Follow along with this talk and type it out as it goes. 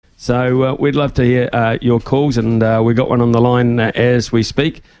So we'd love to hear your calls, and we've got one on the line as we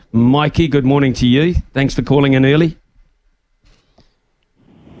speak. Mikey, good morning to you. Thanks for calling in early.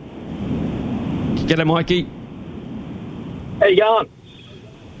 G'day, Mikey. How you going?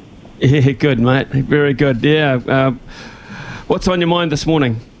 Yeah, good, mate. Very good. Yeah. What's on your mind this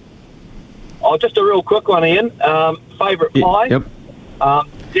morning? Oh, just a real quick one, Ian. Favourite pie?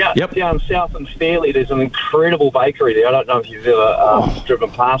 Yep. Down south in Fairleigh, there's an incredible bakery there. I don't know if you've ever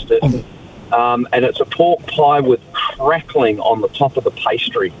driven past it. And it's a pork pie with crackling on the top of the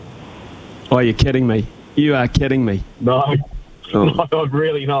pastry. Oh, you're kidding me. You are kidding me. No, no, I'm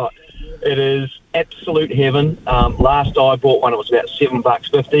really not. It is absolute heaven. Last I bought one, it was about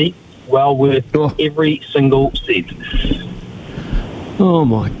 $7.50. Well worth every single cent. Oh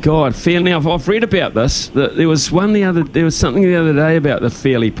my God! Fairleigh, I've read about this. There was something the other day about the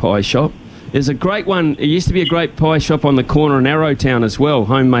Fairleigh pie shop. There's a great one. It used to be a great pie shop on the corner in Arrowtown as well.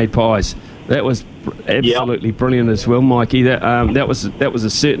 Homemade pies. That was absolutely brilliant as well, Mikey. That was a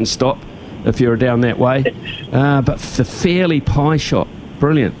certain stop if you were down that way. But the Fairleigh pie shop,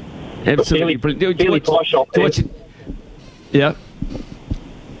 brilliant. Absolutely brilliant. Fairleigh pie shop. Yeah.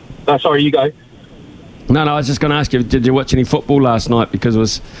 Oh, sorry, you go. No, I was just going to ask you, did you watch any football last night? Because it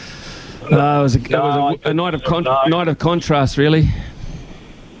was a night of contrast, really.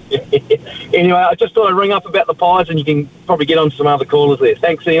 Anyway, I just thought I'd ring up about the pies, and you can probably get on to some other callers there.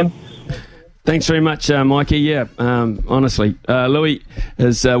 Thanks, Ian. Thanks very much, Mikey. Yeah, honestly. Louis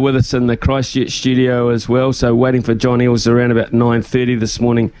is with us in the Christchurch studio as well, so waiting for John Eels around about 9:30 this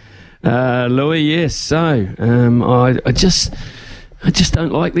morning. Louis, yes, so I just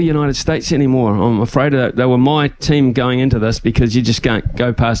don't like the United States anymore. I'm afraid they were my team going into this, because you just can't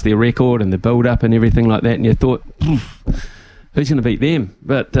go past their record and the build-up and everything like that, and you thought, who's going to beat them?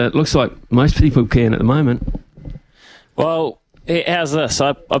 But it looks like most people can at the moment. Well, how's this?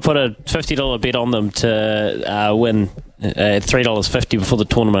 I put a $50 bet on them to win at $3.50 before the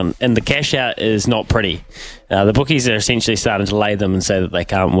tournament, and the cash out is not pretty. The bookies are essentially starting to lay them and say that they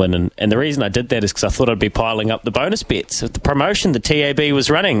can't win, and the reason I did that is because I thought I'd be piling up the bonus bets. With the promotion the TAB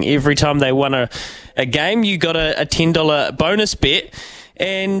was running, every time they won a game, you got a $10 bonus bet,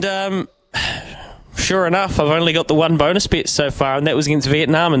 and sure enough, I've only got the one bonus bet so far, and that was against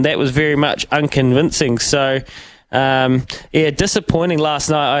Vietnam, and that was very much unconvincing. So disappointing last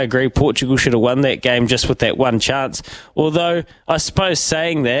night. I agree, Portugal should have won that game just with that one chance. Although, I suppose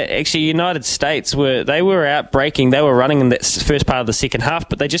saying that, actually United States were out breaking. They were running in that first part of the second half,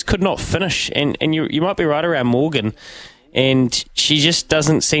 but they just could not finish. And you might be right around Morgan, and she just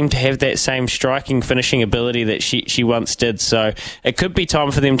doesn't seem to have that same striking finishing ability that she once did. So it could be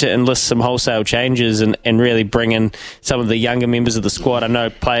time for them to enlist some wholesale changes and really bring in some of the younger members of the squad. I know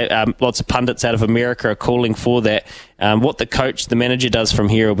lots of pundits out of America are calling for that. What the manager does from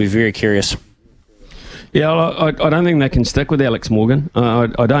here will be very curious. Yeah, I don't think they can stick with Alex Morgan. I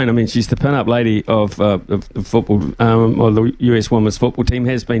don't. I mean, she's the pin-up lady of football, or the US women's football team,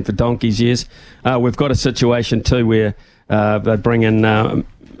 has been for donkey's years. We've got a situation too where they bring in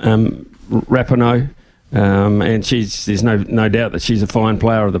Rapinoe, and there's no doubt that she's a fine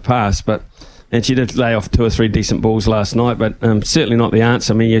player of the past, and she did lay off 2 or 3 decent balls last night, but certainly not the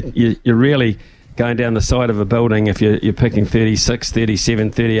answer. I mean, you're really going down the side of a building if you're picking 36,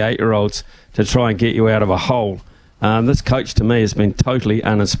 37, 38-year-olds to try and get you out of a hole. This coach, to me, has been totally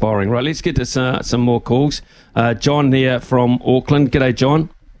uninspiring. Right, let's get to some more calls. John here from Auckland. G'day, John.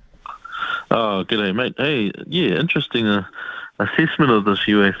 Oh, g'day, mate. Hey, yeah, interesting assessment of this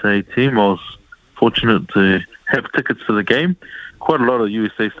USA team. I was fortunate to have tickets to the game. Quite a lot of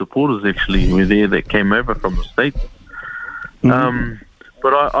USA supporters, actually, were there that came over from the States. Mm-hmm.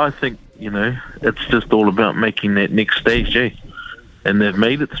 But I think, it's just all about making that next stage, eh? And they've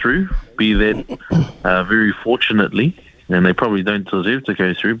made it through, be that very fortunately, and they probably don't deserve to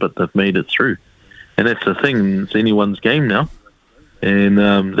go through, but they've made it through. And that's the thing, it's anyone's game now. And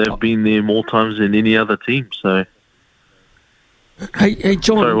they've been there more times than any other team. So, hey,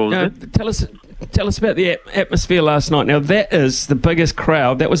 John, tell us about the atmosphere last night. Now, that is the biggest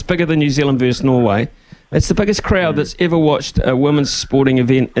crowd. That was bigger than New Zealand versus Norway. It's the biggest crowd that's ever watched a women's sporting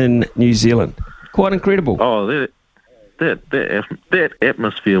event in New Zealand. Quite incredible. Oh, that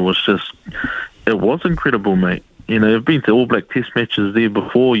atmosphere was it was incredible, mate. I've been to All Black Test matches there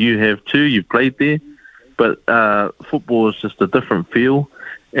before. You have too. You've played there. But football is just a different feel,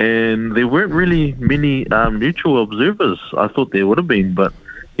 and there weren't really many neutral observers. I thought there would have been, but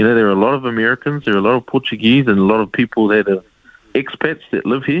there are a lot of Americans, there are a lot of Portuguese, and a lot of people that are expats that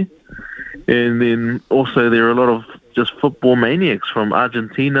live here. And then also there are a lot of just football maniacs from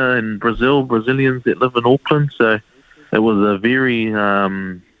Argentina and Brazilians that live in Auckland. So it was a very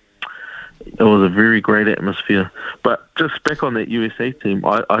It was a very great atmosphere. But just back on that USA team,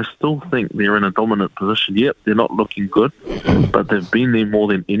 I still think they're in a dominant position. Yep, they're not looking good, but they've been there more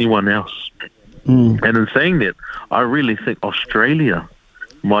than anyone else. And in saying that, I really think Australia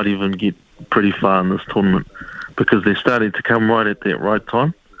might even get pretty far in this tournament because they're starting to come right at that right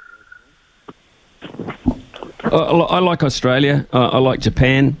time. I like Australia. I like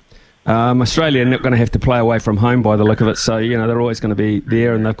Japan. Australia are not going to have to play away from home by the look of it, so they're always going to be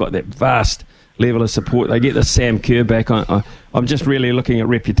there, and they've got that vast level of support. They get the Sam Kerr back. I'm just really looking at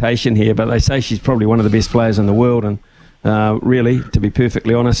reputation here, but they say she's probably one of the best players in the world, and really, to be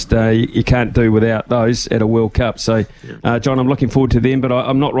perfectly honest, you can't do without those at a World Cup. So, John, I'm looking forward to them, but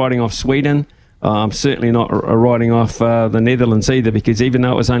I'm not writing off Sweden. I'm certainly not writing off the Netherlands either, because even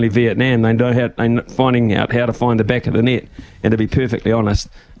though it was only Vietnam, they're finding out how to find the back of the net. And to be perfectly honest,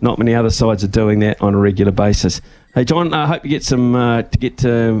 not many other sides are doing that on a regular basis. Hey, John, I hope you get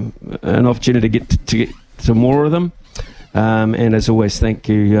an opportunity to get to more of them. And as always, thank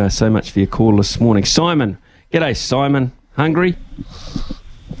you so much for your call this morning. Simon, g'day, Simon. Hungry?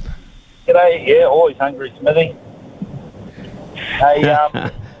 G'day, yeah, always hungry, Smithy. Hey,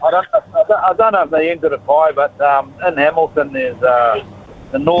 I don't know if they ended a pie, but in Hamilton there's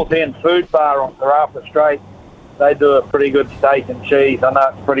the North End Food Bar on Karratha Strait. They do a pretty good steak and cheese. I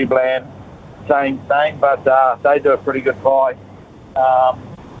know it's pretty bland, same, but they do a pretty good pie.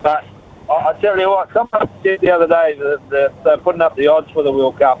 But I tell you what, someone said the other day that they're putting up the odds for the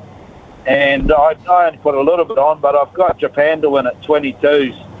World Cup, and I only put a little bit on, but I've got Japan to win at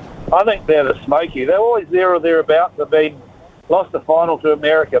 22s. I think they're the smoky. They're always there or thereabouts. They've lost the final to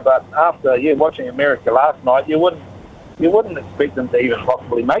America, but after watching America last night, you wouldn't expect them to even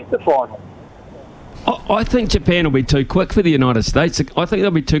possibly make the final. I think Japan will be too quick for the United States. I think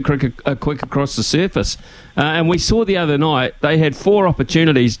they'll be too quick across the surface. And we saw the other night, they had 4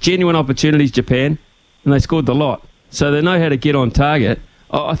 opportunities, genuine opportunities, Japan, and they scored the lot. So they know how to get on target.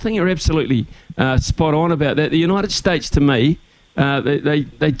 I think you're absolutely spot on about that. The United States, to me,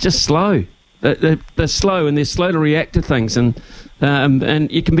 they're just slow. They're slow, and they're slow to react to things, and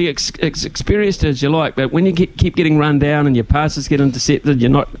you can be experienced as you like, but when you keep getting run down and your passes get intercepted, you're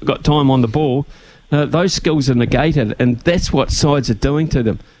not got time on the ball, those skills are negated, and that's what sides are doing to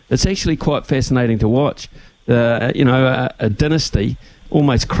them. It's actually quite fascinating to watch. A dynasty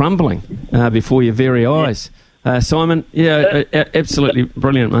almost crumbling before your very eyes. Simon, absolutely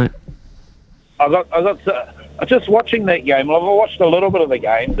brilliant, mate. I got just watching that game. I've watched a little bit of the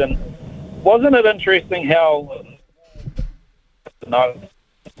games, and wasn't it interesting how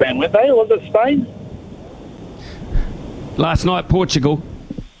Spain went they? Was it Spain? Last night, Portugal.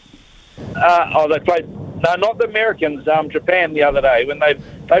 They played. No, not the Americans. Japan the other day when they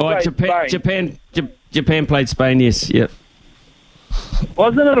played Spain. Japan played Spain. Yes, yep.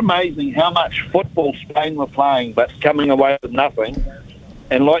 Wasn't it amazing how much football Spain were playing, but coming away with nothing?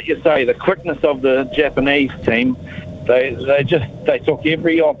 And like you say, the quickness of the Japanese team. They took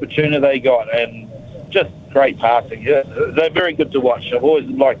every opportunity they got, and just great passing. Yeah, they're very good to watch. I've always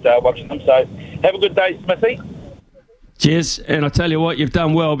liked watching them. So have a good day, Smithy. Cheers. And I tell you what, you've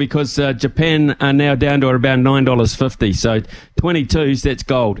done well, because Japan are now down to about $9.50. So 22s, that's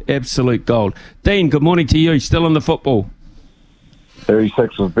gold, absolute gold. Dean, good morning to you. Still on the football?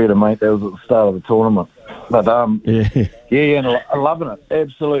 36 was better, mate. That was at the start of the tournament. But and I'm loving it.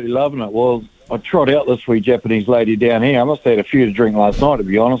 Absolutely loving it. Well, I trot out this wee Japanese lady down here. I must have had a few to drink last night, to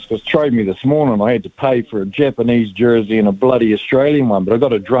be honest, because trade me this morning. I had to pay for a Japanese jersey and a bloody Australian one, but I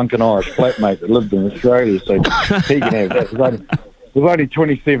got a drunken Irish flatmate that lived in Australia, so he can have that. It was only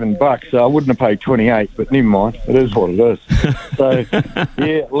 $27, so I wouldn't have paid 28, but never mind. It is what it is. So,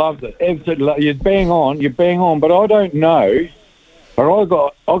 yeah, loved it. Absolutely. You're bang on, but I don't know. But I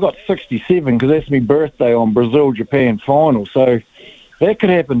got 67 because that's my birthday on Brazil-Japan final, so that could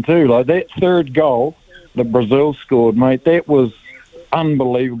happen too. Like that third goal that Brazil scored, mate, that was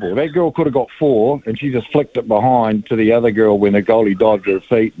unbelievable. That girl could have got 4, and she just flicked it behind to the other girl when the goalie dived her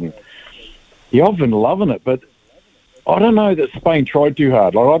feet. And I've been loving it, but I don't know that Spain tried too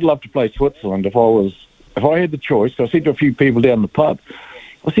hard. Like I'd love to play Switzerland if I had the choice. I said to a few people down the pub,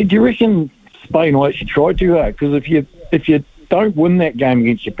 I said, "Do you reckon Spain will actually try too hard? Because if you don't win that game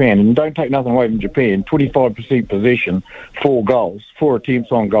against Japan, and don't take nothing away from Japan, 25% possession, 4 goals, 4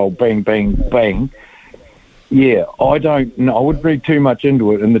 attempts on goal, bang, bang, bang. Yeah, I don't know. I wouldn't read too much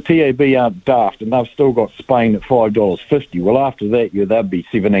into it. And the TAB aren't daft, and they've still got Spain at $5.50. Well, after that, they'd be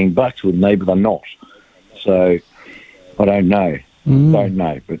 $17, wouldn't they? But they're not. So I don't know. Don't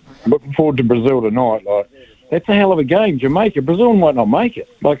know. But looking forward to Brazil tonight. Like, that's a hell of a game. Jamaica, Brazil might not make it.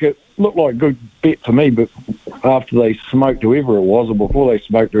 Like, looked like a good bet for me, but after they smoked whoever it was, or before they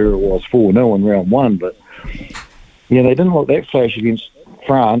smoked whoever it was, 4-0 in round one. But, yeah, they didn't look that flash against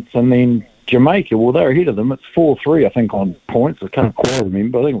France. And then Jamaica, well, they're ahead of them. It's 4-3, I think, on points. I can't quite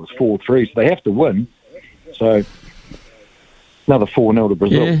remember. I think it was 4-3, so they have to win. So another 4-0 to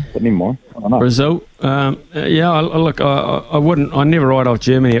Brazil, Yeah. but never mind. I don't know. Brazil, I wouldn't. I never write off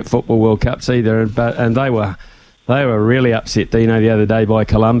Germany at Football World Cups either, and they were really upset, Dino, the other day by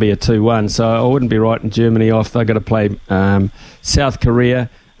Colombia 2-1. So I wouldn't be writing Germany off. They've got to play South Korea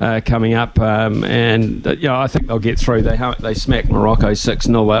coming up, and I think they'll get through. They smacked Morocco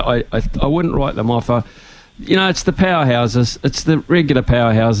 6-0. I wouldn't write them off. It's the powerhouses. It's the regular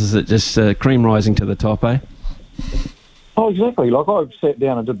powerhouses that just cream rising to the top, eh? Oh, exactly. Like, I sat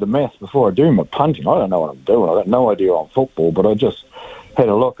down and did the maths before I do my punting. I don't know what I'm doing. I've got no idea on football, but I just had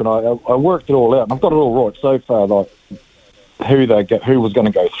a look and I worked it all out. And I've got it all right so far, like who was going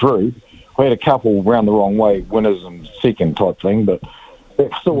to go through. I had a couple round the wrong way, winners and second type thing, but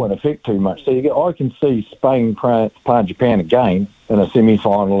that still won't affect too much. So I can see Spain playing Japan again in a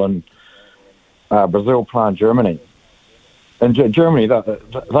semi-final and Brazil playing Germany. And Germany,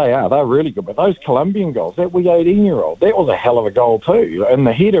 they're really good. But those Colombian goals, that wee 18-year-old, that was a hell of a goal too. And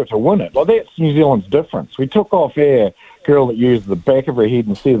the header to win it, like, that's New Zealand's difference. We took off our girl that used the back of her head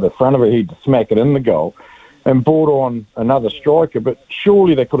instead of the front of her head to smack it in the goal and brought on another striker. But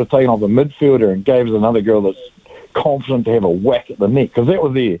surely they could have taken off a midfielder and gave us another girl that's confident to have a whack at the net, because that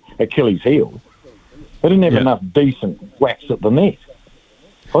was their Achilles heel. They didn't have enough decent whacks at the net.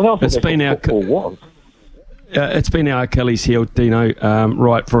 Well, It's been our Achilles heel, Dino,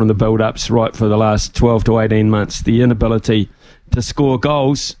 right from the build-ups, right for the last 12 to 18 months. The inability to score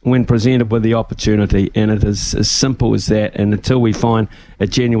goals when presented with the opportunity, and it is as simple as that. And until we find a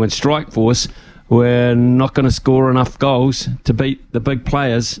genuine strike force, we're not going to score enough goals to beat the big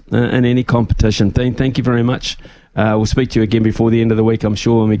players in any competition. Dean, thank you very much. We'll speak to you again before the end of the week, I'm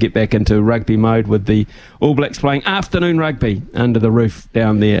sure, when we get back into rugby mode with the All Blacks playing afternoon rugby under the roof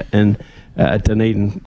down there in Dunedin.